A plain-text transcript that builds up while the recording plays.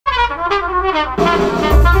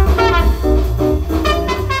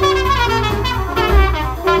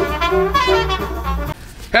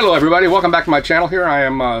Hello everybody, welcome back to my channel. Here I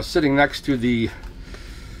am sitting next to the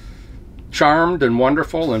charmed and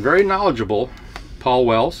wonderful and very knowledgeable Paul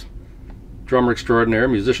Wells, drummer extraordinaire,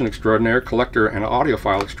 musician extraordinaire, collector and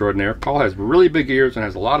audiophile extraordinaire. Paul has really big ears and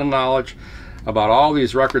has a lot of knowledge about all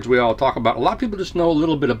these records we all talk about. A lot of people just know a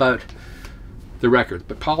little bit about the records,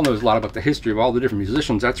 but Paul knows a lot about the history of all the different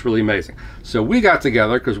musicians. That's really amazing. So we got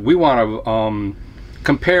together because we want to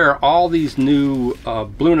compare all these new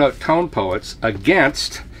Blue Note tone poets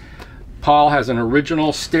against. Paul has an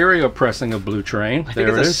original stereo pressing of Blue Train. I think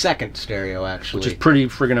it's a second stereo, actually. Which is pretty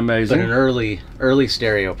friggin' amazing. But an early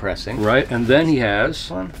stereo pressing. Right, and then he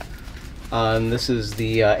has... this is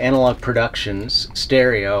the Analogue Productions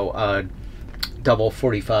stereo double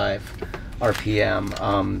 45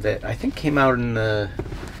 RPM that I think came out in the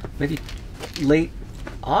maybe late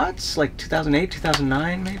aughts, like 2008,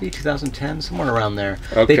 2009, maybe 2010, somewhere around there.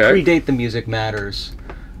 Okay. They predate the Music Matters,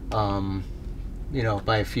 you know,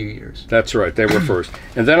 by a few years. That's right, they were first.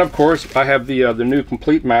 And then, of course, I have the new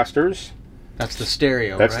Complete Masters. That's the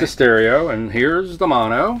stereo, That's right? the stereo, and here's the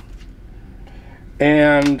mono.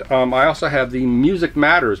 And I also have the Music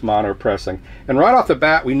Matters mono pressing. And right off the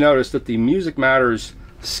bat, we noticed that the Music Matters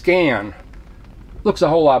scan looks a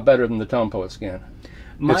whole lot better than the Tone Poet scan.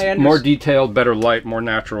 It's more detailed, better light, more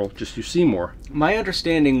natural, just you see more. My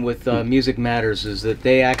understanding with Music Matters is that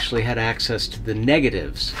they actually had access to the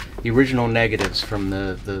negatives, the original negatives from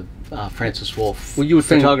the Francis Wolff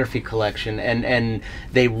photography collection, and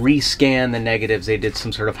they rescan the negatives. They did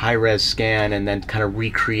some sort of high-res scan and then kind of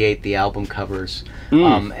recreate the album covers.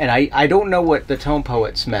 And I don't know what the Tone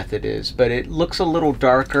Poet's method is, but it looks a little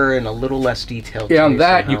darker and a little less detailed. Yeah, on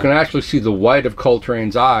that you can actually see the white of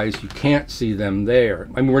Coltrane's eyes. You can't see them there.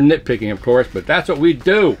 I mean, we're nitpicking, of course, but that's what we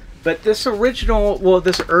do. But this original, well,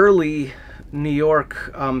 this early New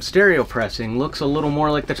York stereo pressing looks a little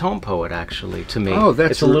more like the Tone Poet, actually, to me. Oh,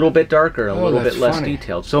 that's it's a little bit darker, a little bit less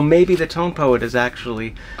detailed. So maybe the Tone Poet is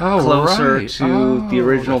actually closer to the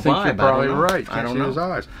original vibe. I think you're probably right. I don't know his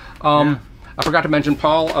eyes. I forgot to mention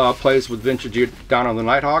Paul plays with Vince down on the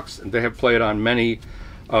Nighthawks, and they have played on many.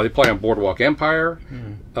 They played on Boardwalk Empire.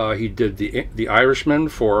 He did the Irishman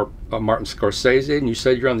for Martin Scorsese, and you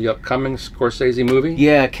said you're on the upcoming Scorsese movie?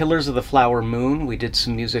 Yeah, Killers of the Flower Moon. We did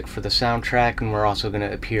some music for the soundtrack, and we're also going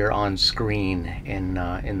to appear on screen in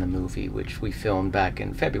the movie, which we filmed back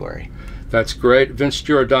in February. That's great. Vince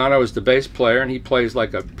Giordano is the bass player, and he plays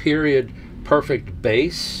like a period perfect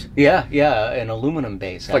bass. Yeah, an aluminum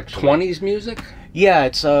bass. Like 20s music? Yeah,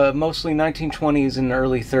 it's mostly 1920s and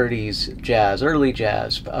early 30s jazz, early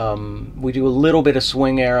jazz. We do a little bit of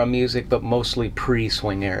swing era music, but mostly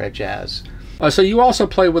pre-swing era jazz. So you also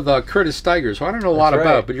play with Curtis Stigers, who I don't know a lot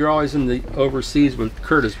about, but you're always in the overseas with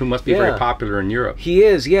Curtis, who must be very popular in Europe. He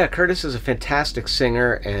is, yeah. Curtis is a fantastic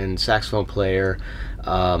singer and saxophone player.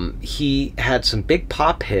 He had some big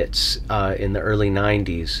pop hits in the early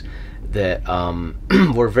 90s. That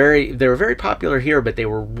were very popular here, but they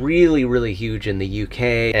were really huge in the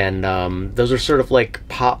UK, and those are sort of like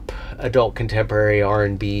pop, adult contemporary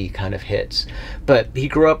R&B kind of hits. But he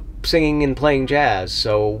grew up singing and playing jazz,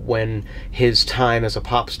 so when his time as a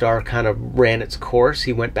pop star kind of ran its course,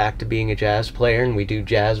 he went back to being a jazz player, and we do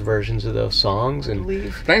jazz versions of those songs.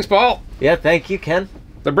 And thanks, Paul. Yeah, thank you, Ken.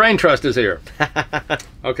 The Brain Trust is here.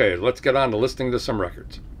 Okay, let's get on to listening to some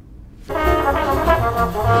records.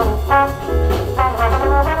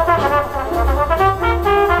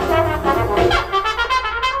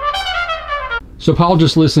 So Paul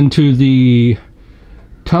just listened to the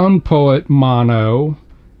Tone Poet mono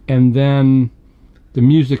and then the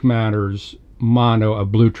Music Matters mono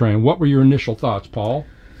of Blue Train. What were your initial thoughts, Paul?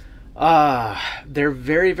 They're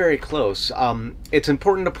very close. It's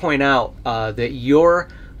important to point out that your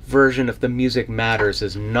version of the Music Matters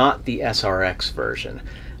is not the SRX version.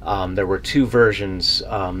 There were two versions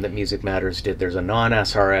that Music Matters did. There's a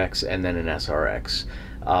non-SRX and then an SRX.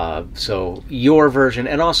 So your version,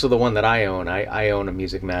 and also the one that I own a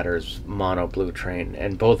Music Matters mono Blue Train,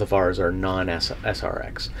 and both of ours are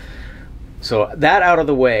non-SRX. So that out of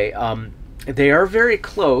the way, they are very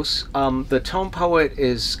close. The Tone Poet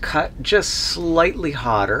is cut just slightly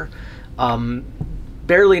hotter,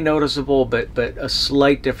 barely noticeable, but a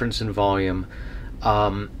slight difference in volume,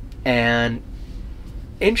 and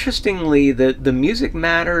interestingly, the Music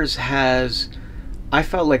Matters has, I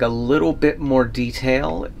felt like, a little bit more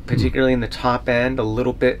detail, particularly in the top end, a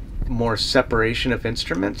little bit more separation of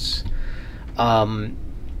instruments. The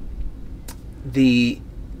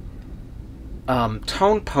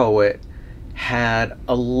Tone Poet had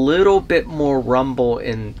a little bit more rumble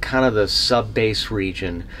in kind of the sub-bass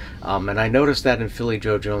region, and I noticed that in Philly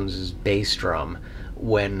Joe Jones's bass drum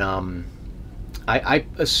when I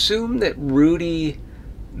assume that Rudy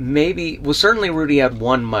certainly Rudy had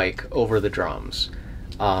one mic over the drums.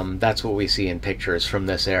 That's what we see in pictures from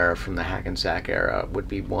this era, from the Hackensack era, would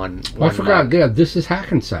be one I forgot, mic. yeah, this is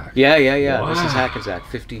Hackensack. Yeah. Wow. This is Hackensack,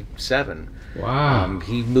 57. Wow.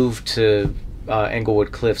 He moved to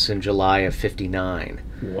Englewood Cliffs in July of 59.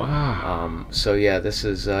 Wow. So yeah, this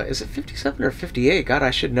is it 57 or 58? God,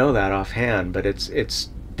 I should know that offhand, but it's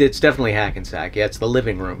definitely Hackensack. Yeah, it's the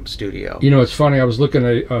living room studio. You know, it's funny, I was looking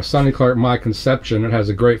at Sonny Clark, My Conception. It has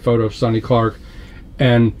a great photo of Sonny Clark,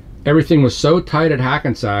 and everything was so tight at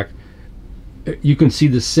Hackensack, you can see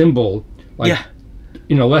the cymbal, like,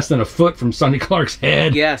 you know, less than a foot from Sonny Clark's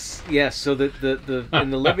head. Yes. So the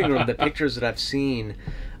in the living room, the pictures that I've seen,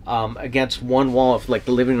 against one wall, if like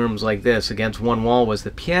the living room's like this, against one wall was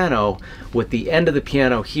the piano, with the end of the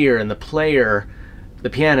piano here, and the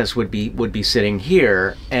pianist would be sitting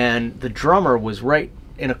here, and the drummer was right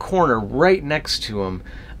in a corner right next to him,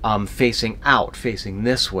 facing out, facing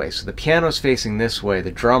this way. So the piano's facing this way,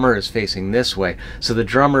 the drummer is facing this way. So the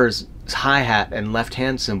drummer's hi-hat and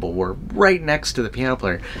left-hand cymbal were right next to the piano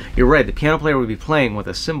player. You're right, the piano player would be playing with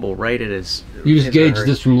a cymbal right at his... You just gauged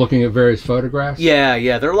this from looking at various photographs?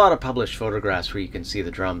 Yeah, there are a lot of published photographs where you can see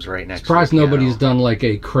the drums right next to the piano. Surprised nobody's done like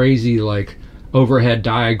a crazy like overhead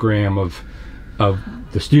diagram of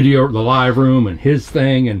the studio, the live room, and his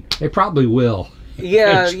thing, and they probably will.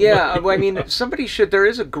 Yeah. I mean, somebody should. There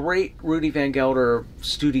is a great Rudy Van Gelder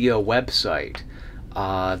studio website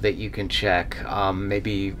that you can check.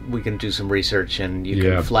 Maybe we can do some research and you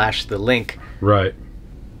can flash the link. Right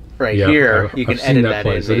here. You can edit that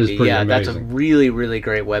in. Maybe. Yeah, that's a really, really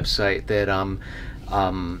great website that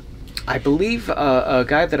I believe a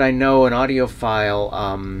guy that I know, an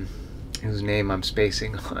audiophile, whose name I'm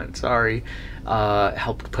spacing on, sorry,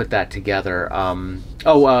 helped put that together.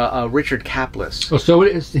 Richard Kaplis. Oh, so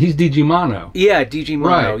he's DG Mono. Yeah, DG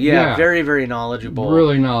Mono. Right, yeah, very, very knowledgeable.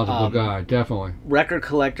 Really knowledgeable guy, definitely. Record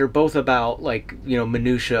collector, both about like, you know,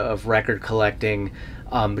 minutia of record collecting,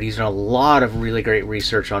 but he's done a lot of really great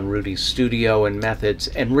research on Rudy's studio and methods.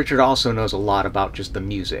 And Richard also knows a lot about just the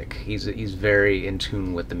music. He's very in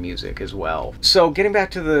tune with the music as well. So getting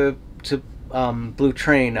back to Blue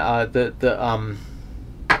Train, as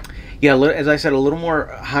I said, a little more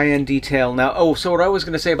high-end detail now. So what I was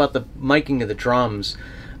going to say about the miking of the drums,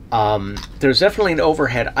 there's definitely an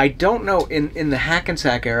overhead. I don't know, in the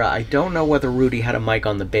Hackensack era, I don't know whether Rudy had a mic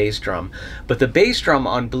on the bass drum, but the bass drum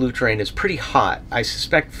on Blue Train is pretty hot. I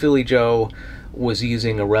suspect Philly Joe was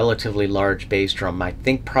using a relatively large bass drum. I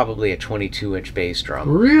think probably a 22-inch bass drum.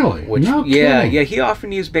 Really? No kidding. Yeah, he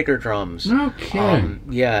often used bigger drums. No kidding.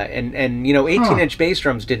 And you know, 18-inch bass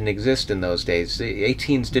drums didn't exist in those days. The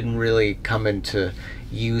 18s didn't really come into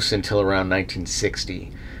use until around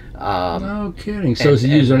 1960. No kidding. So is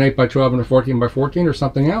he using an 8x12 and a 14x14 or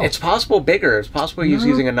something else? It's possible bigger. It's possible he was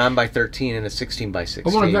using a 9x13 and a 16x16.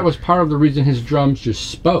 I wonder if that was part of the reason his drums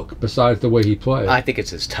just spoke, besides the way he played. I think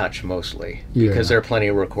it's his touch mostly. Because there are plenty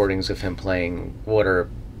of recordings of him playing what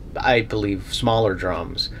are, I believe, smaller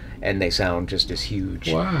drums, and they sound just as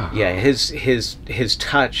huge. Wow. Yeah, his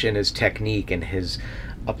touch and his technique and his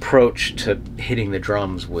approach to hitting the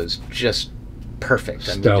drums was just perfect.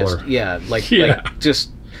 Stellar. I mean, like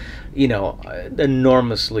you know,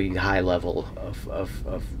 enormously high level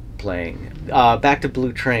of playing. Back to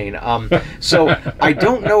Blue Train. So I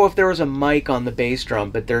don't know if there was a mic on the bass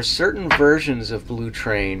drum, but there's certain versions of Blue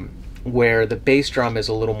Train where the bass drum is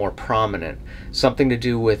a little more prominent. Something to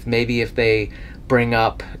do with maybe if they bring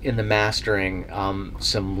up in the mastering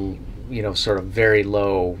some, you know, sort of very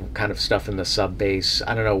low kind of stuff in the sub bass.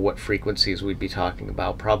 I don't know what frequencies we'd be talking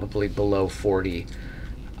about. Probably below 40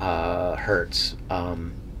 hertz.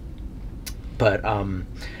 But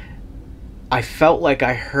I felt like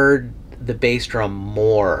I heard the bass drum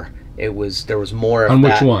more. There was more of that. On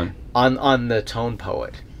which one? On the Tone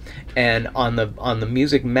Poet, and on the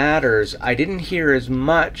Music Matters, I didn't hear as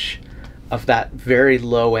much of that very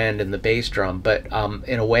low end in the bass drum. But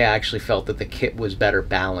in a way, I actually felt that the kit was better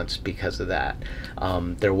balanced because of that.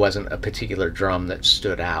 There wasn't a particular drum that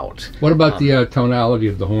stood out. What about the tonality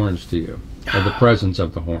of the horns to you, or the presence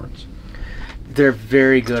of the horns? They're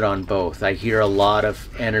very good on both. I hear a lot of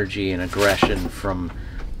energy and aggression from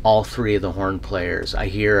all three of the horn players. I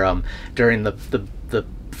hear during the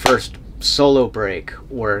first solo break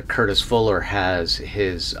where Curtis Fuller has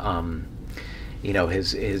his you know,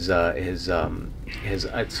 his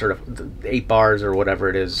sort of 8 bars or whatever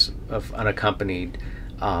it is of unaccompanied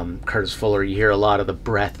Curtis Fuller, you hear a lot of the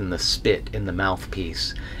breath and the spit in the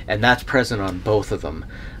mouthpiece, and that's present on both of them.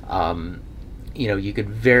 You know, you could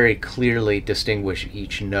very clearly distinguish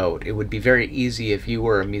each note. It would be very easy if you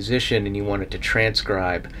were a musician and you wanted to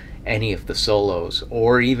transcribe any of the solos,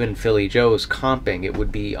 or even Philly Joe's comping. It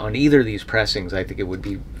would be on either of these pressings. I think it would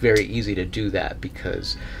be very easy to do that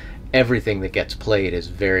because everything that gets played is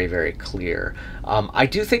very, very clear. I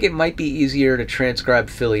do think it might be easier to transcribe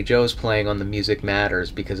Philly Joe's playing on the Music Matters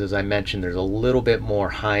because, as I mentioned, there's a little bit more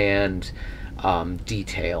high-end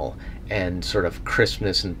detail and sort of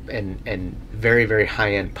crispness and very, very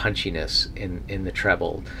high-end punchiness in the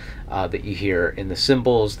treble that you hear in the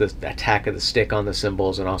cymbals, the attack of the stick on the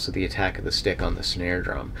cymbals, and also the attack of the stick on the snare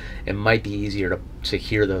drum. It might be easier to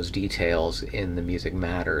hear those details in the Music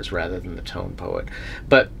Matters rather than the Tone Poet.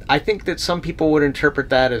 But I think that some people would interpret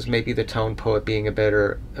that as maybe the Tone Poet being a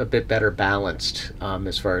bit better balanced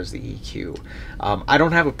as far as the EQ. I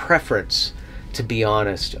don't have a preference, to be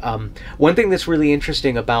honest. One thing that's really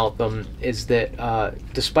interesting about them is that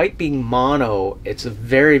despite being mono, it's a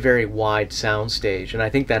very, very wide soundstage, and I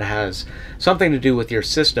think that has something to do with your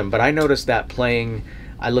system. But I noticed that playing,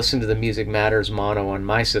 I listened to the Music Matters mono on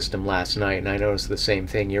my system last night, and I noticed the same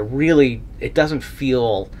thing. It doesn't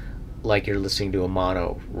feel like you're listening to a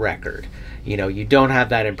mono record. You know, you don't have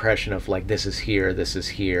that impression of like this is here,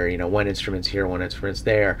 you know, one instrument's here, one instrument's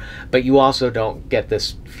there, but you also don't get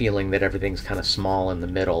this feeling that everything's kind of small in the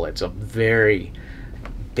middle. It's a very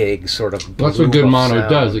big sort of that's what good mono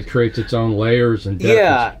does. It creates its own layers and depth.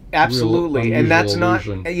 Yeah, absolutely. And that's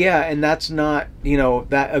illusion. And that's not, you know,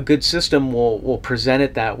 that a good system will present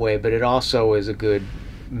it that way, but it also is a good,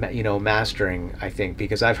 you know, mastering, I think,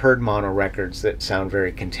 because I've heard mono records that sound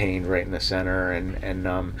very contained right in the center,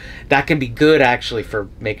 and that can be good actually for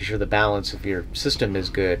making sure the balance of your system is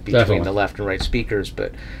good between the left and right speakers.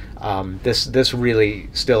 But this really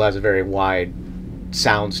still has a very wide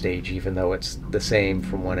sound stage, even though it's the same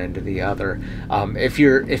from one end to the other. If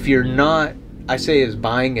you're not, I say as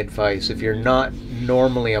buying advice, if you're not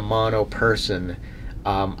normally a mono person,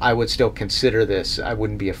 I would still consider this. I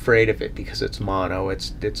wouldn't be afraid of it because it's mono.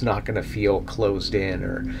 It's not going to feel closed in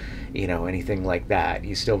or, you know, anything like that.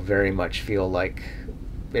 You still very much feel like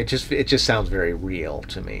it just sounds very real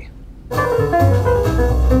to me.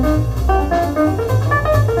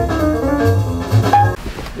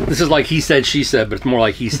 This is like he said, she said, but it's more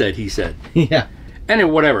like he said, he said. Yeah.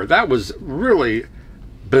 Anyway, whatever. That was really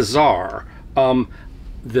bizarre.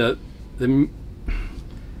 The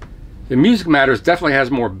Music Matters definitely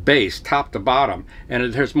has more bass, top to bottom,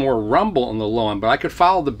 and there's more rumble on the low end, but I could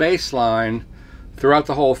follow the bass line throughout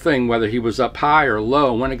the whole thing, whether he was up high or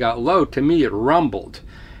low. When it got low, to me it rumbled.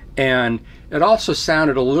 And it also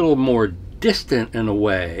sounded a little more distant in a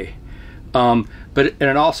way, but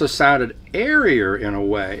it also sounded airier in a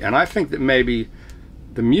way. And I think that maybe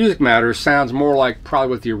the Music Matters sounds more like probably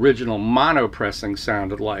what the original mono pressing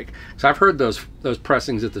sounded like. So I've heard those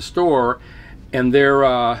pressings at the store, and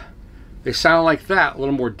they sound like that, a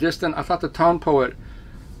little more distant. I thought the Tone Poet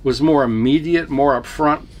was more immediate, more up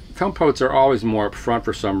front. Tone Poets are always more up front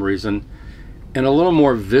for some reason, and a little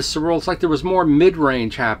more visceral. It's like there was more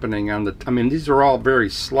mid-range happening on the, I mean, these are all very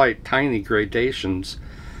slight, tiny gradations.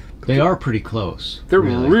 They are pretty close. They're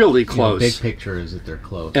really close. You know, big picture is that they're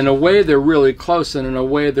close. In a way, they're really close, and in a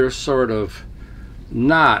way, they're sort of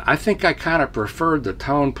not. I think I kind of preferred the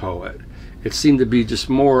Tone Poet. It seemed to be just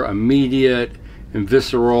more immediate and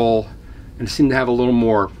visceral, and it seemed to have a little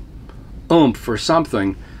more oomph or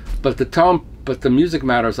something. But the Music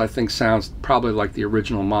Matters, I think, sounds probably like the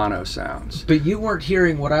original mono sounds. But you weren't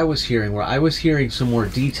hearing what I was hearing, where I was hearing some more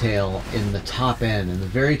detail in the top end, in the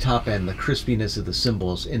very top end, the crispiness of the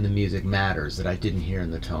cymbals in the Music Matters that I didn't hear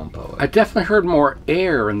in the Tone Poet. I definitely heard more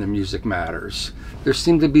air in the Music Matters. There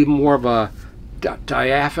seemed to be more of a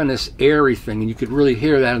diaphanous, airy thing, and you could really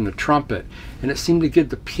hear that in the trumpet. And it seemed to give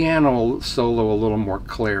the piano solo a little more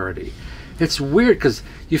clarity. It's weird because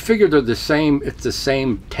you figure they're the same. It's the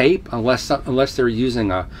same tape, unless they're using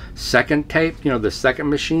a second tape, you know, the second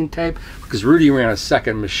machine tape. Because Rudy ran a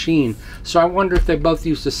second machine, so I wonder if they both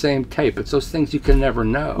use the same tape. It's those things you can never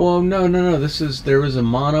know. Well, no. There was a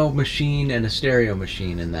mono machine and a stereo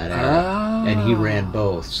machine in that era, and he ran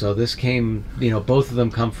both. So this came, you know, both of them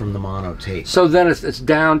come from the mono tape. So then it's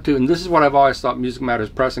down to, and this is what I've always thought Music Matters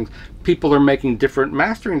pressings. People are making different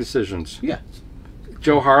mastering decisions. Yeah.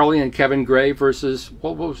 Joe Harley and Kevin Gray versus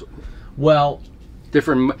what was? Well,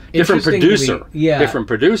 different producer. Yeah, different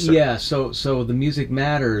producer. Yeah. So the Music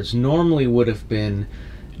Matters normally would have been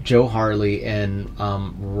Joe Harley and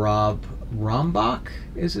Rob Rombach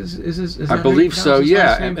is that I how believe you so. pronounce his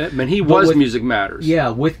last Yeah, name? and he But was with- Music Matters. Yeah,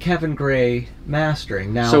 with Kevin Gray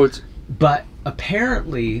mastering. Now, So it's but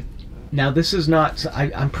apparently, now this is not.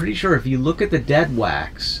 I'm pretty sure if you look at the dead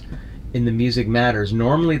wax in the Music Matters,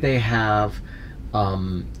 normally they have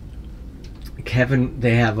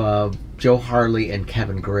Joe Harley and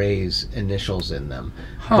Kevin Gray's initials in them.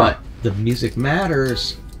 Huh. But the Music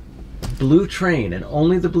Matters Blue Train, and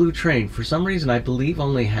only the Blue Train, for some reason I believe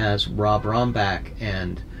only has Rob Rombach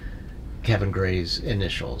and Kevin Gray's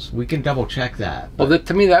initials. We can double check that. Well,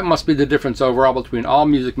 to me, that must be the difference overall between all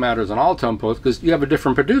Music Matters and all Tone Poets, because you have a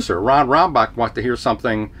different producer. Ron Rombach wants to hear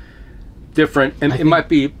something different, and it might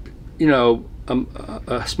be, you know,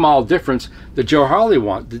 a small difference that Joe Harley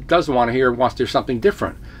doesn't want to hear, wants to hear something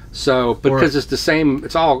different. So, but because it's the same,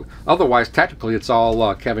 it's all, otherwise, technically, it's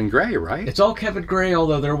all Kevin Gray, right? It's all Kevin Gray,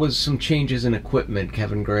 although there was some changes in equipment.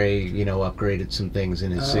 Kevin Gray, you know, upgraded some things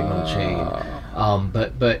in his signal chain.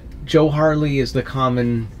 But Joe Harley is the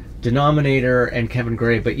common denominator, and Kevin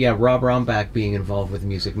Gray. But yeah, Rob Rombach being involved with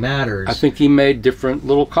Music Matters. I think he made different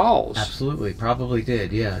little calls. Absolutely, probably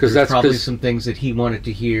did. Yeah, because there's probably some things that he wanted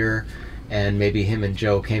to hear, and maybe him and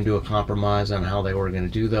Joe came to a compromise on how they were going to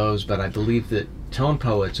do those. But I believe that Tone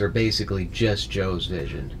Poets are basically just Joe's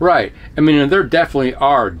vision. Right. I mean, and there definitely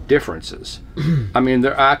are differences. I mean,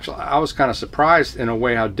 they're actually, I was kind of surprised in a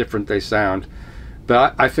way how different they sound.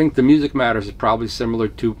 But I think the Music Matters is probably similar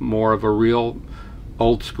to more of a real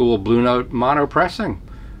old school Blue Note mono pressing.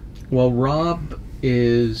 Well, Rob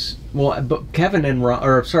is, well, but Kevin and Rob,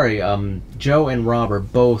 or sorry, Joe and Rob are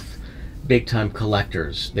both big time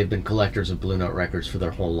collectors. They've been collectors of Blue Note records for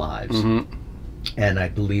their whole lives. Mm-hmm. And I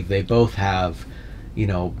believe they both have, you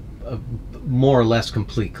know, a more or less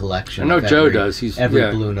complete collection. I know Joe does. He's every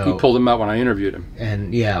Blue Note. He pulled him out when I interviewed him.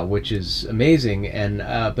 And yeah, which is amazing. And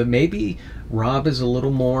but maybe Rob is a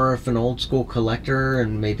little more of an old school collector,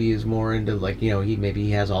 and maybe is more into, like, you know, maybe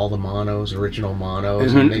he has all the monos, original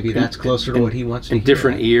monos, and maybe that's closer to what he wants to hear. In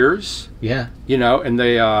different ears. Yeah. You know, and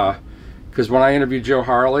they because when I interviewed Joe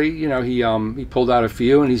Harley, you know, he pulled out a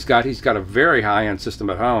few, and he's got a very high end system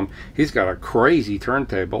at home. He's got a crazy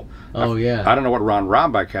turntable. Oh yeah. I don't know what Ron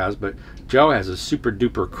Rombach has, but Joe has a super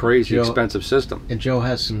duper crazy expensive system. And Joe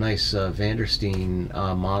has some nice Vandersteen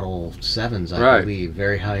Model 7s, I believe,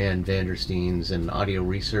 very high end Vandersteens, and Audio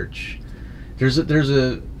Research. There's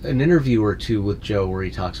an interview or two with Joe where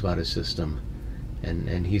he talks about his system.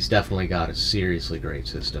 And he's definitely got a seriously great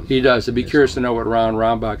system. He does. I'd be curious to know what Ron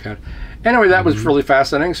Rombach had. Anyway, that was really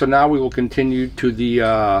fascinating. So now we will continue to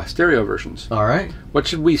the stereo versions. All right. What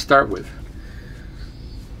should we start with?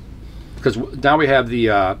 Because now we have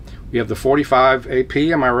the 45 AP.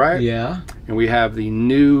 Am I right? Yeah. And we have the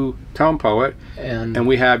new Tone Poet. And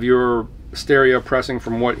we have your stereo pressing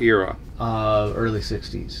from what era? Early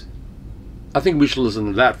 60s. I think we should listen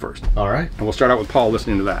to that first. All right. And we'll start out with Paul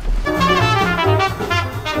listening to that.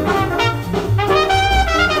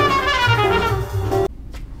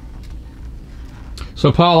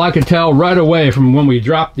 So Paul, I could tell right away from when we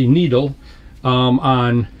dropped the needle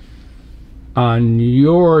on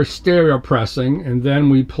your stereo pressing, and then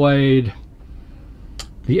we played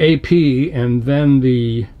the AP and then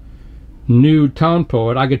the new Tone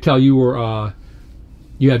Poet, I could tell you were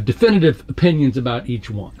you have definitive opinions about each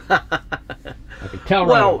one. I could tell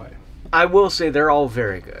right away. I will say they're all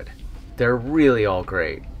very good. They're really all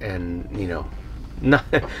great, and you know,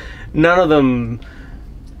 none of them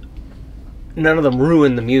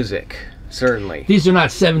ruin the music. Certainly, these are not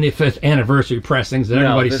 75th anniversary pressings that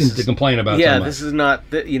everybody seems to complain about. Yeah, so much. This is not.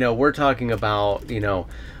 You know, we're talking about, you know,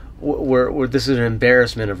 this is an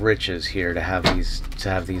embarrassment of riches here to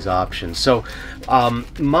have these options. So,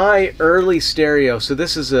 my early stereo. So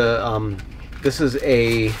this is one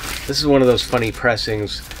of those funny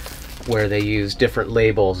pressings where they use different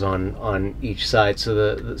labels on each side.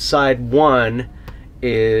 So the side one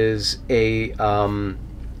is a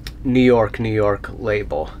New York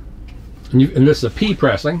label. And this is a P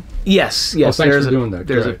pressing. Yes. Oh, thanks for doing that.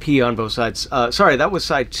 There's a P on both sides. Sorry, that was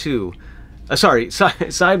side two.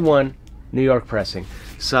 Side one, New York pressing.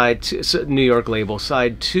 Side two, New York label.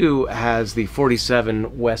 Side two has the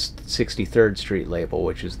 47 West 63rd Street label,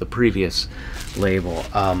 which is the previous label.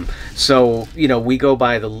 So, you know, we go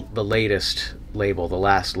by the latest label, the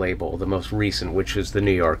last label, the most recent, which is the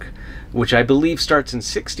New York, which I believe starts in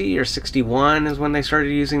 60 or 61 is when they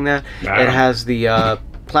started using that. Wow. It has the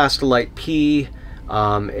Plastilite P.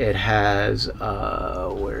 It has,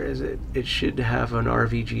 where is it? It should have an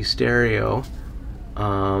RVG stereo.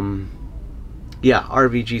 Yeah,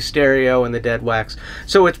 RVG stereo and the dead wax.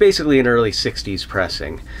 So it's basically an early 60s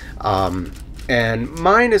pressing. And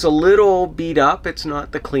mine is a little beat up. It's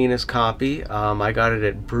not the cleanest copy. I got it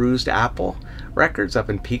at Bruised Apple Records up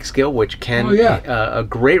in Peekskill, which Ken, a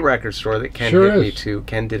great record store that Ken hit me to.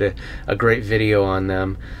 Ken did a great video on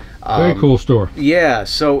them. Very cool store. Yeah,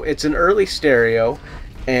 so it's an early stereo,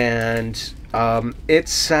 and it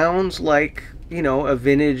sounds like, you know, a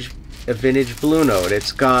vintage Blue Note.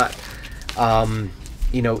 It's got,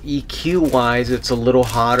 you know, EQ wise, it's a little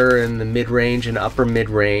hotter in the mid-range and upper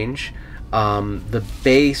mid-range. The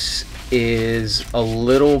bass is a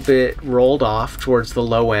little bit rolled off towards the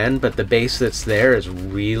low end, but the bass that's there is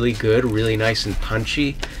really good, really nice and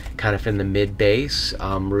punchy, kind of in the mid bass.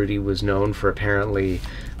 Rudy was known for apparently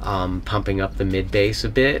pumping up the mid bass a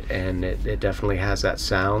bit, and it definitely has that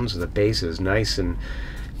sound. So the bass is nice and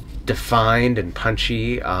defined and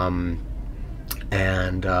punchy. And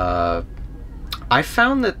I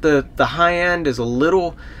found that the high end is a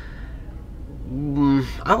little,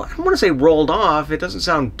 I want to say rolled off. It doesn't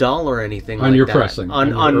sound dull or anything on like your that. pressing.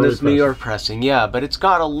 On this New York pressing, yeah. But it's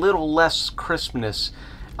got a little less crispness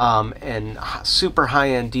and super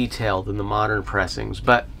high-end detail than the modern pressings.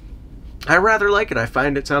 But I rather like it. I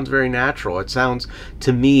find it sounds very natural. It sounds,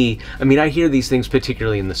 to me, I mean, I hear these things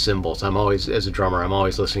particularly in the cymbals. I'm always, as a drummer, I'm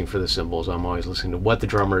always listening for the cymbals. I'm always listening to what the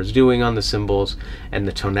drummer is doing on the cymbals and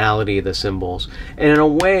the tonality of the cymbals. And in a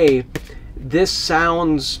way, this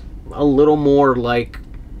sounds a little more like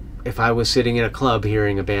if I was sitting in a club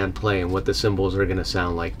hearing a band play and what the cymbals are going to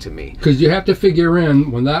sound like to me. Because you have to figure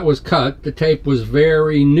in, when that was cut, the tape was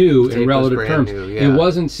very new in relative terms. New, yeah. It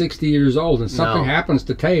wasn't 60 years old, and something happens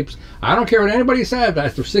to tapes. I don't care what anybody said,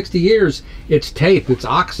 after 60 years, it's tape, it's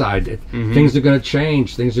oxide. Things are going to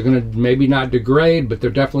change. Things are going to maybe not degrade, but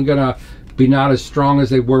they're definitely going to be not as strong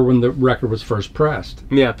as they were when the record was first pressed.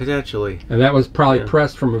 Yeah, potentially. And that was probably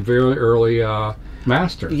pressed from a very early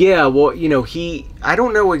master. Yeah, well, you know, I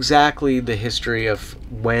don't know exactly the history of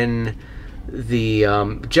when the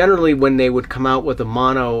generally when they would come out with a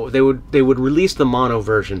mono, they would release the mono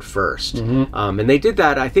version first. And they did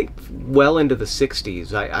that, I think, well into the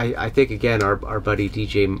 60s. I think, again, our buddy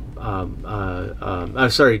DJ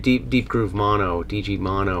Deep Groove Mono, DG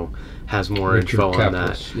Mono, has more info on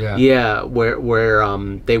that. Yeah, where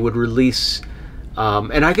they would release.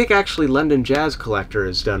 And I think actually London Jazz Collector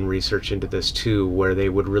has done research into this too, where they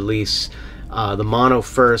would release the mono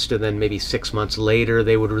first, and then maybe 6 months later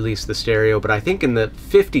they would release the stereo. But I think in the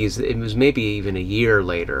 50s it was maybe even a year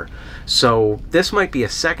later. So this might be a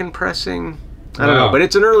second pressing. I don't know, but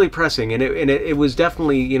it's an early pressing, and it was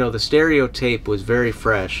definitely, you know, the stereo tape was very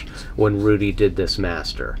fresh when Rudy did this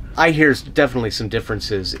master. I hear definitely some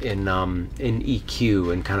differences in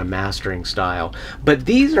EQ and kind of mastering style, but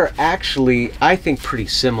these are actually, I think, pretty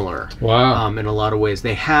similar. Wow. In a lot of ways,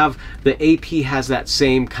 the AP has that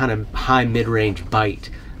same kind of high mid-range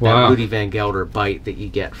bite. That Rudy Van Gelder bite that you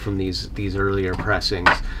get from these earlier pressings.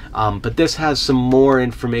 But this has some more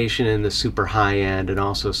information in the super high end and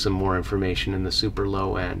also some more information in the super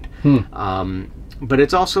low end. But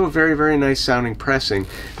it's also a very, very nice sounding pressing.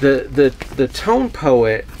 The Tone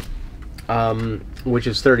Poet, which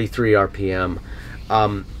is 33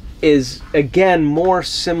 RPM, is again more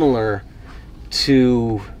similar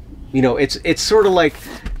to, you know, it's sort of like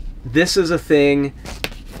this is a thing.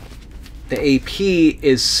 The AP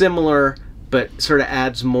is similar, but sort of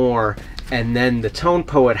adds more, and then the Tone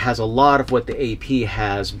Poet has a lot of what the AP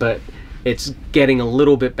has, but it's getting a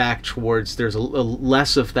little bit back towards, there's a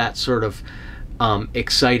less of that sort of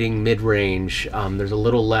exciting mid-range. There's a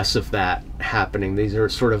little less of that happening. These are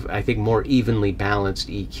sort of, I think, more evenly balanced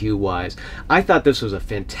EQ-wise. I thought this was a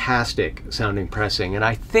fantastic sounding pressing, and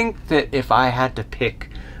I think that if I had to pick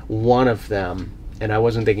one of them, and I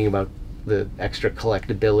wasn't thinking about the extra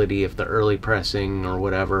collectability of the early pressing or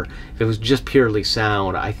whatever, if it was just purely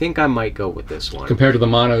sound, I think I might go with this one. Compared to the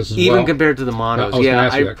monos as well? Even compared to the monos, yeah.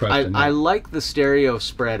 I like the stereo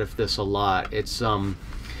spread of this a lot. It's,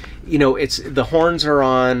 you know, it's, the horns are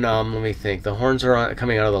on, let me think, the horns are on,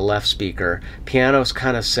 coming out of the left speaker, piano's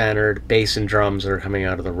kind of centered, bass and drums are coming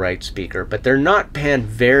out of the right speaker, but they're not panned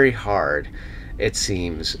very hard, it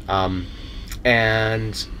seems.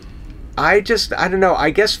 And I don't know,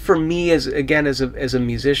 I guess for me, as a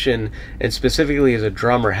musician, and specifically as a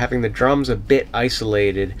drummer, having the drums a bit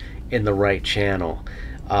isolated in the right channel,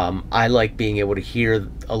 I like being able to hear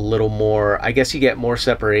a little more. I guess you get more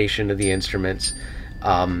separation of the instruments,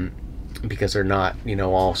 because they're not, you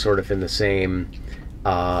know, all sort of in the same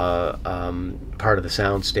part of the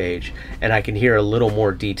sound stage, and I can hear a little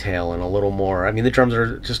more detail and a little more. I mean, the drums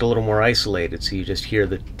are just a little more isolated, so you just hear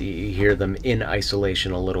you hear them in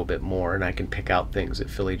isolation a little bit more, and I can pick out things that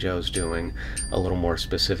Philly Joe's doing a little more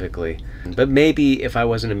specifically. But maybe if I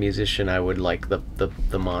wasn't a musician, I would like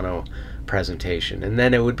the mono presentation, and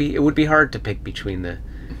then it would be hard to pick between the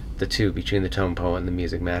two, between the Tone Poet and the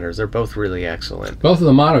Music Matters. They're both really excellent. Both of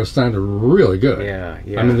the monos sounded really good. Yeah.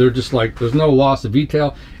 I mean, they're just like, there's no loss of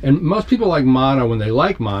detail. And most people like mono when they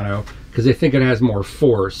like mono because they think it has more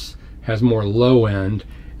force, has more low end.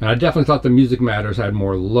 And I definitely thought the Music Matters had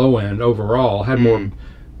more low end overall, had more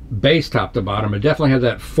bass top to bottom. It definitely had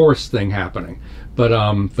that force thing happening. But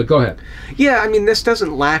go ahead. Yeah, I mean, this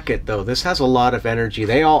doesn't lack it, though. This has a lot of energy.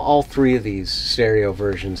 They all three of these stereo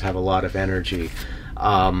versions have a lot of energy.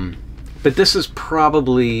 But this is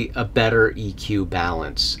probably a better EQ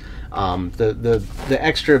balance. The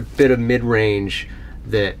extra bit of mid-range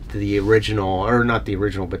that the original, or not the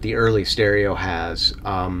original, but the early stereo has,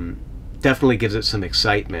 definitely gives it some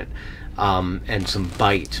excitement and some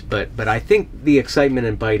bite. But I think the excitement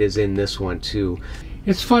and bite is in this one too.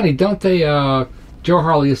 It's funny, don't they? Joe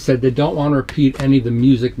Harley has said they don't want to repeat any of the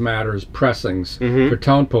Music Matters pressings for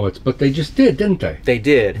Tone Poets, but they just did, didn't they? They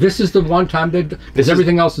did. This is the one time they've, because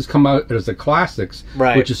everything else has come out as the classics,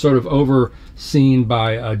 right, which is sort of overseen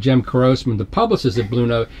by Jem Korosman, the publicist at Blue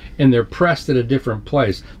Note, and they're pressed at a different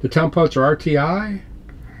place. The Tone Poets are RTI?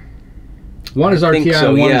 One is RTI so,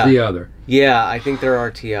 and one yeah. is the other. Yeah, I think they're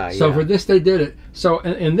RTI. So for this they did it. So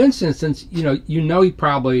in this instance,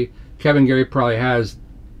 Kevin Gary probably has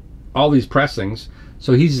all these pressings,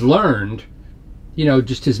 so he's learned,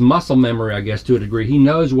 just his muscle memory, I guess, to a degree. He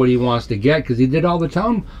knows what he wants to get because he did all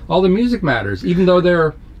the Music Matters, even though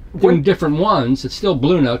they're doing different ones. It's still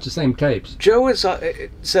Blue Notes, the same tapes. Joe has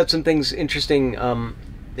said some things interesting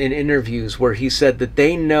in interviews where he said that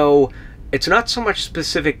they know it's not so much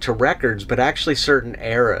specific to records, but actually certain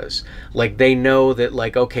eras. Like they know that,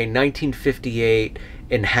 like, okay, 1958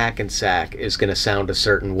 in Hackensack is going to sound a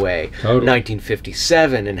certain way. Totally.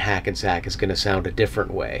 1957 in Hackensack is going to sound a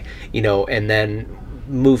different way. And then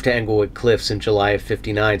move to Englewood Cliffs in July of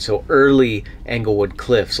 59. So early Englewood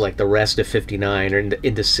Cliffs, like the rest of 59 or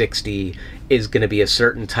into 60, is going to be a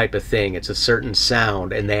certain type of thing. It's a certain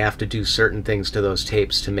sound, and they have to do certain things to those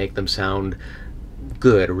tapes to make them sound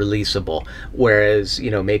good, releasable. Whereas,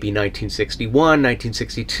 maybe 1961,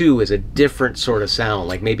 1962 is a different sort of sound.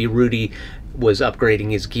 Like maybe Rudy was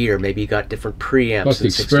upgrading his gear, maybe he got different preamps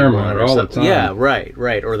in 61 or something. Yeah, right.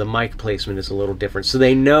 Or the mic placement is a little different. So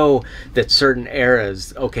they know that certain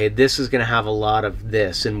eras, okay, this is going to have a lot of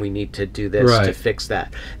this, and we need to do this to fix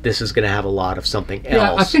that. This is going to have a lot of something else.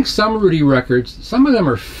 Yeah, I think some Rudy records, some of them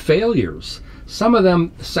are failures. Some of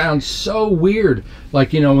them sound so weird.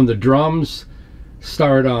 Like, when the drums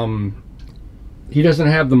start, he doesn't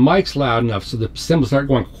have the mics loud enough, so the cymbals start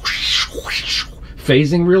going whoosh, whoosh,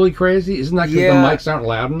 phasing really crazy. Isn't that because the mics aren't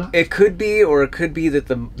loud enough? It could be, or it could be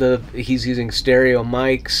that he's using stereo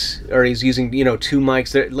mics, or he's using two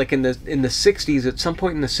mics. Like in the 60s, at some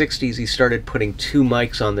point in the 60s, he started putting two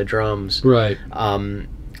mics on the drums. Right.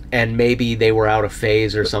 And maybe they were out of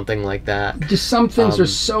phase or something like that. Just some things are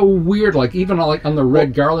so weird. Like even like on the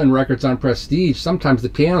Red Garland records on Prestige, sometimes the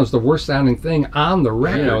piano is the worst sounding thing on the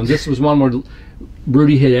record. And this was one where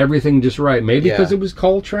Rudy hit everything just right. Maybe because it was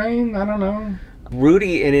Coltrane. I don't know.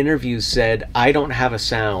 Rudy in interviews said, I don't have a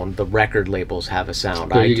sound, the record labels have a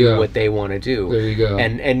sound. I do what they want to do. There you go.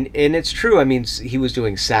 And it's true. I mean, he was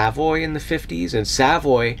doing Savoy in the 50s, and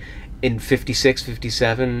Savoy in 56,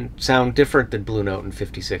 57 sound different than Blue Note in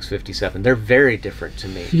 56, 57. They're very different to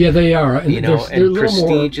me. Yeah, they are. And and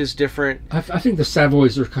Prestige is different. I think the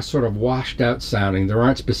Savoys are sort of washed out sounding. There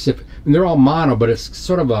aren't specific, I mean, they're all mono, but it's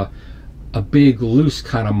sort of a big, loose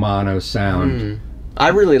kind of mono sound. I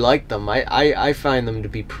really like them. I find them to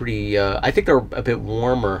be pretty, I think they're a bit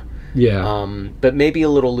warmer. Yeah. But maybe a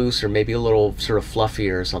little looser, maybe a little sort of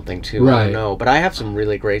fluffier or something too. Right. I don't know. But I have some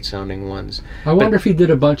really great sounding ones. I wonder if he did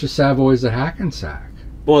a bunch of Savoys at Hackensack.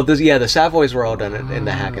 Well, the Savoys were all done in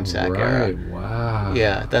the Hackensack era. Wow.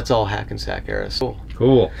 Yeah, that's all Hackensack era.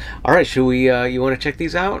 Cool. All right, should we, you want to check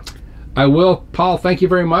these out? I will. Paul, thank you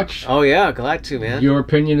very much. Oh, yeah, glad to, man. Your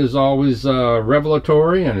opinion is always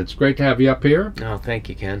revelatory, and it's great to have you up here. Oh, thank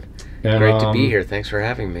you, Ken. And, great to be here. Thanks for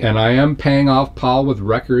having me. And I am paying off Paul with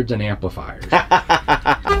records and amplifiers.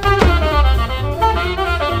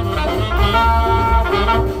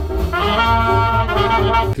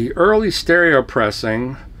 The early stereo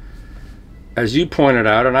pressing as you pointed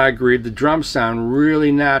out, and I agreed, the drums sound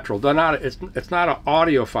really natural. They're not. It's not an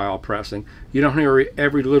audiophile pressing. You don't hear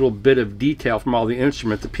every little bit of detail from all the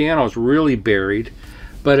instruments. The piano is really buried,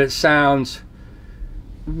 but it sounded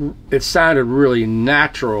really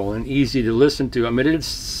natural and easy to listen to. I mean, it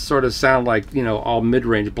sort of sounded like, you know, all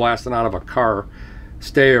mid-range blasting out of a car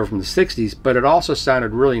stereo from the 60s, but it also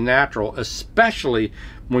sounded really natural, especially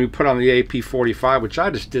when we put on the AP45, which I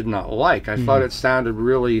just did not like. I thought it sounded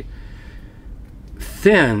really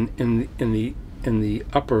thin in the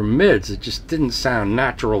upper mids. It just didn't sound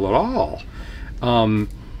natural at all. And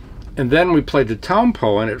then we played the tone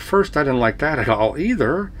poet, and at first I didn't like that at all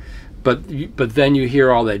either. But then you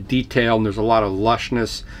hear all that detail, and there's a lot of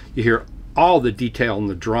lushness. You hear all the detail in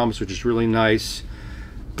the drums, which is really nice.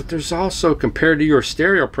 But there's also, compared to your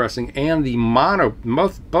stereo pressing and the mono,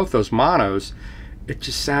 both those monos, it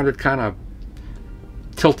just sounded kind of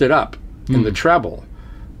tilted up in the treble.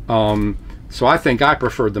 So I think I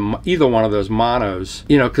preferred either one of those monos,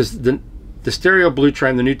 you know, because the stereo Blue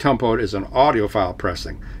Train, the new tone poet, is an audiophile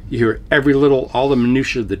pressing. You hear every little, all the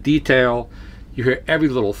minutiae of the detail. You hear every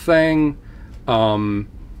little thing. Like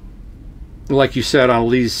you said on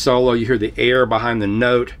Lee's solo, you hear the air behind the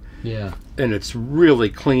note. Yeah. And it's really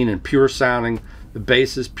clean and pure sounding. The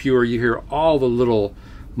bass is pure. You hear all the little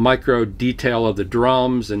micro detail of the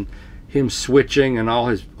drums and him switching and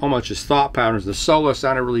all much his thought patterns. The solo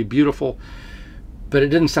sounded really beautiful, but it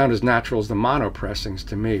didn't sound as natural as the mono pressings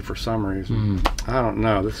to me for some reason. I don't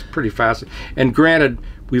know. That's pretty fascinating. And granted,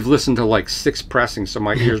 we've listened to like 6 pressings, so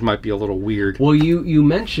my ears might be a little weird. Well, you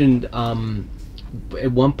mentioned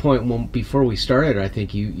at one point before we started, I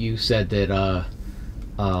think you said that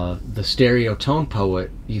the stereo tone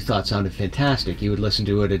poet you thought sounded fantastic. You would listen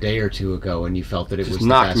to it a day or two ago, and you felt that it was the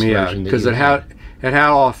best version. Knocked me out because it had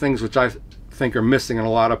all the things which I think are missing in a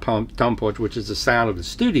lot of tone poets, which is the sound of the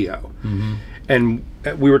studio. And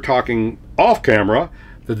we were talking off camera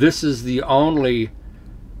that this is the only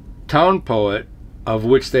tone poet of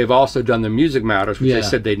which they've also done the Music Matters, which they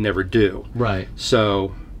said they'd never do. Right.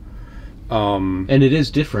 So. And it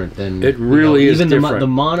is different than... It really is different. Even the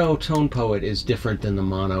mono tone poet is different than the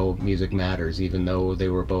mono Music Matters, even though they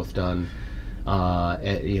were both done,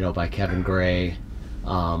 by Kevin Gray.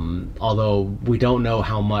 Although we don't know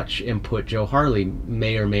how much input Joe Harley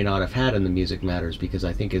may or may not have had in the Music Matters, because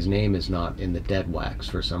I think his name is not in the Dead Wax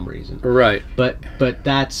for some reason. Right. But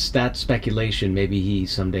that's speculation. Maybe he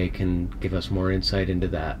someday can give us more insight into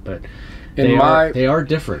that. But they are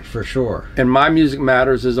different for sure. And my Music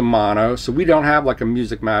Matters is a mono, so we don't have like a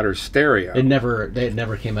Music Matters stereo. It never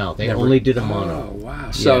came out. They only did a mono. Oh wow!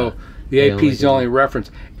 So the AP is the only reference.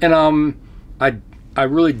 And I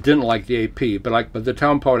really didn't like the AP, but the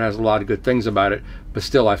tone poet has a lot of good things about it. But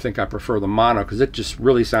still, I think I prefer the mono because it just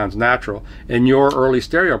really sounds natural. And your early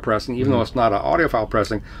stereo pressing, even though it's not an audiophile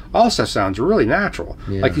pressing, also sounds really natural.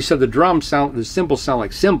 Yeah. Like you said, the cymbals sound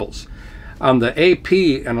like cymbals. On the AP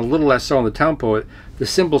and a little less so on the tone poet, the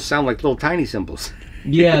cymbals sound like little tiny cymbals.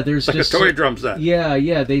 Yeah, there's like just a toy drum set.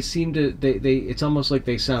 Yeah, they seem to it's almost like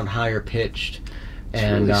they sound higher pitched.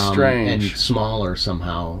 And really strange. And smaller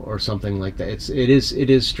somehow, or something like that. It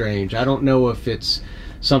is strange. I don't know if it's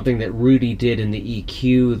something that Rudy did in the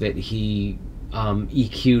EQ, that he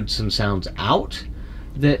EQ'd some sounds out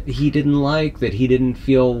that he didn't like, that he didn't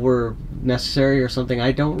feel were necessary or something.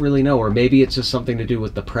 I don't really know. Or maybe it's just something to do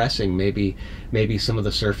with the pressing. Maybe some of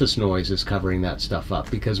the surface noise is covering that stuff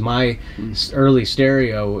up, because my early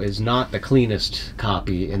stereo is not the cleanest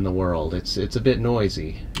copy in the world. It's a bit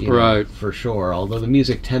noisy, right, for sure, although the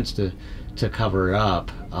music tends to cover it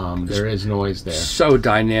up. There is noise there. So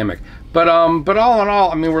dynamic. But all in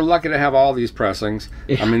all, I mean, we're lucky to have all these pressings.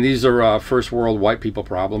 I mean, these are first world white people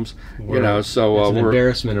problems, so it's an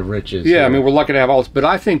embarrassment of riches. Yeah, I mean, we're lucky to have all this. But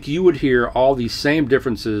I think you would hear all these same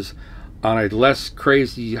differences on a less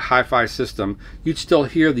crazy hi-fi system. You'd still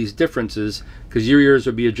hear these differences because your ears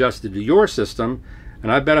would be adjusted to your system.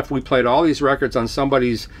 And I bet if we played all these records on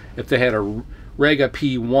somebody's, if they had a Rega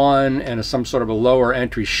P1 and some sort of a lower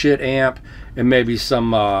entry shit amp and maybe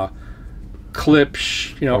some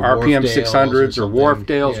Klipsch, RPM 600s or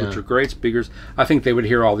Wharfdales, which are great speakers, I think they would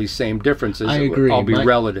hear all these same differences. I agree. It would all be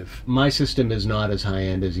relative. My system is not as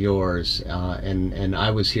high-end as yours, and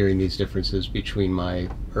I was hearing these differences between my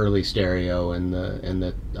early stereo and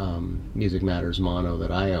the Music Matters mono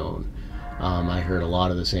that I own. I heard a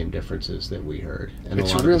lot of the same differences that we heard. And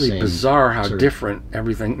it's really bizarre how different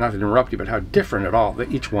everything, not to interrupt you, but how different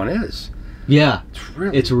that each one is. Yeah,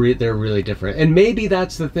 it's really, they're really different, and maybe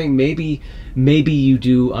that's the thing. Maybe you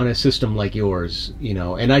do on a system like yours,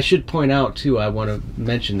 And I should point out too, I want to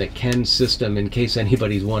mention that Ken's system, in case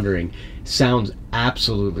anybody's wondering, sounds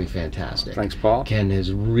absolutely fantastic. Thanks, Paul. Ken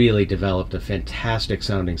has really developed a fantastic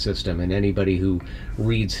sounding system, and anybody who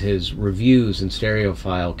reads his reviews in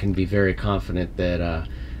Stereophile can be very confident that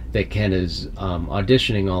that Ken is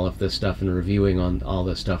auditioning all of this stuff and reviewing on all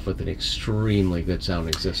this stuff with an extremely good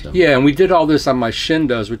sounding system. Yeah, and we did all this on my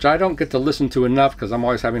Shindos, which I don't get to listen to enough because I'm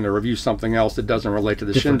always having to review something else that doesn't relate to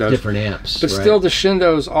the Shindos. Different amps, but right? Still, the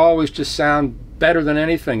Shindos always just sound better than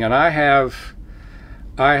anything. And I have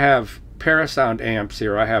Parasound amps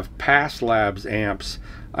here. I have Pass Labs amps.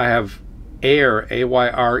 I have Air,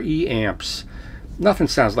 AYRE amps. Nothing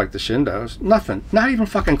sounds like the Shindos. Nothing. Not even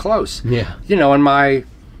fucking close. Yeah. You know, and my...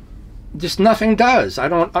 just nothing does. I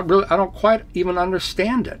don't quite even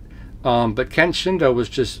understand it. But Ken Shindo was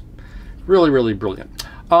just really, really brilliant.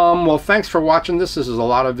 Well, thanks for watching this. This is a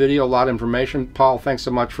lot of video, a lot of information. Paul, thanks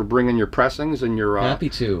so much for bringing your pressings and your happy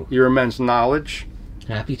to your immense knowledge.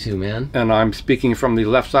 Happy to, man. And I'm speaking from the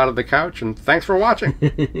left side of the couch. And thanks for watching.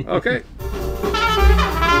 Okay.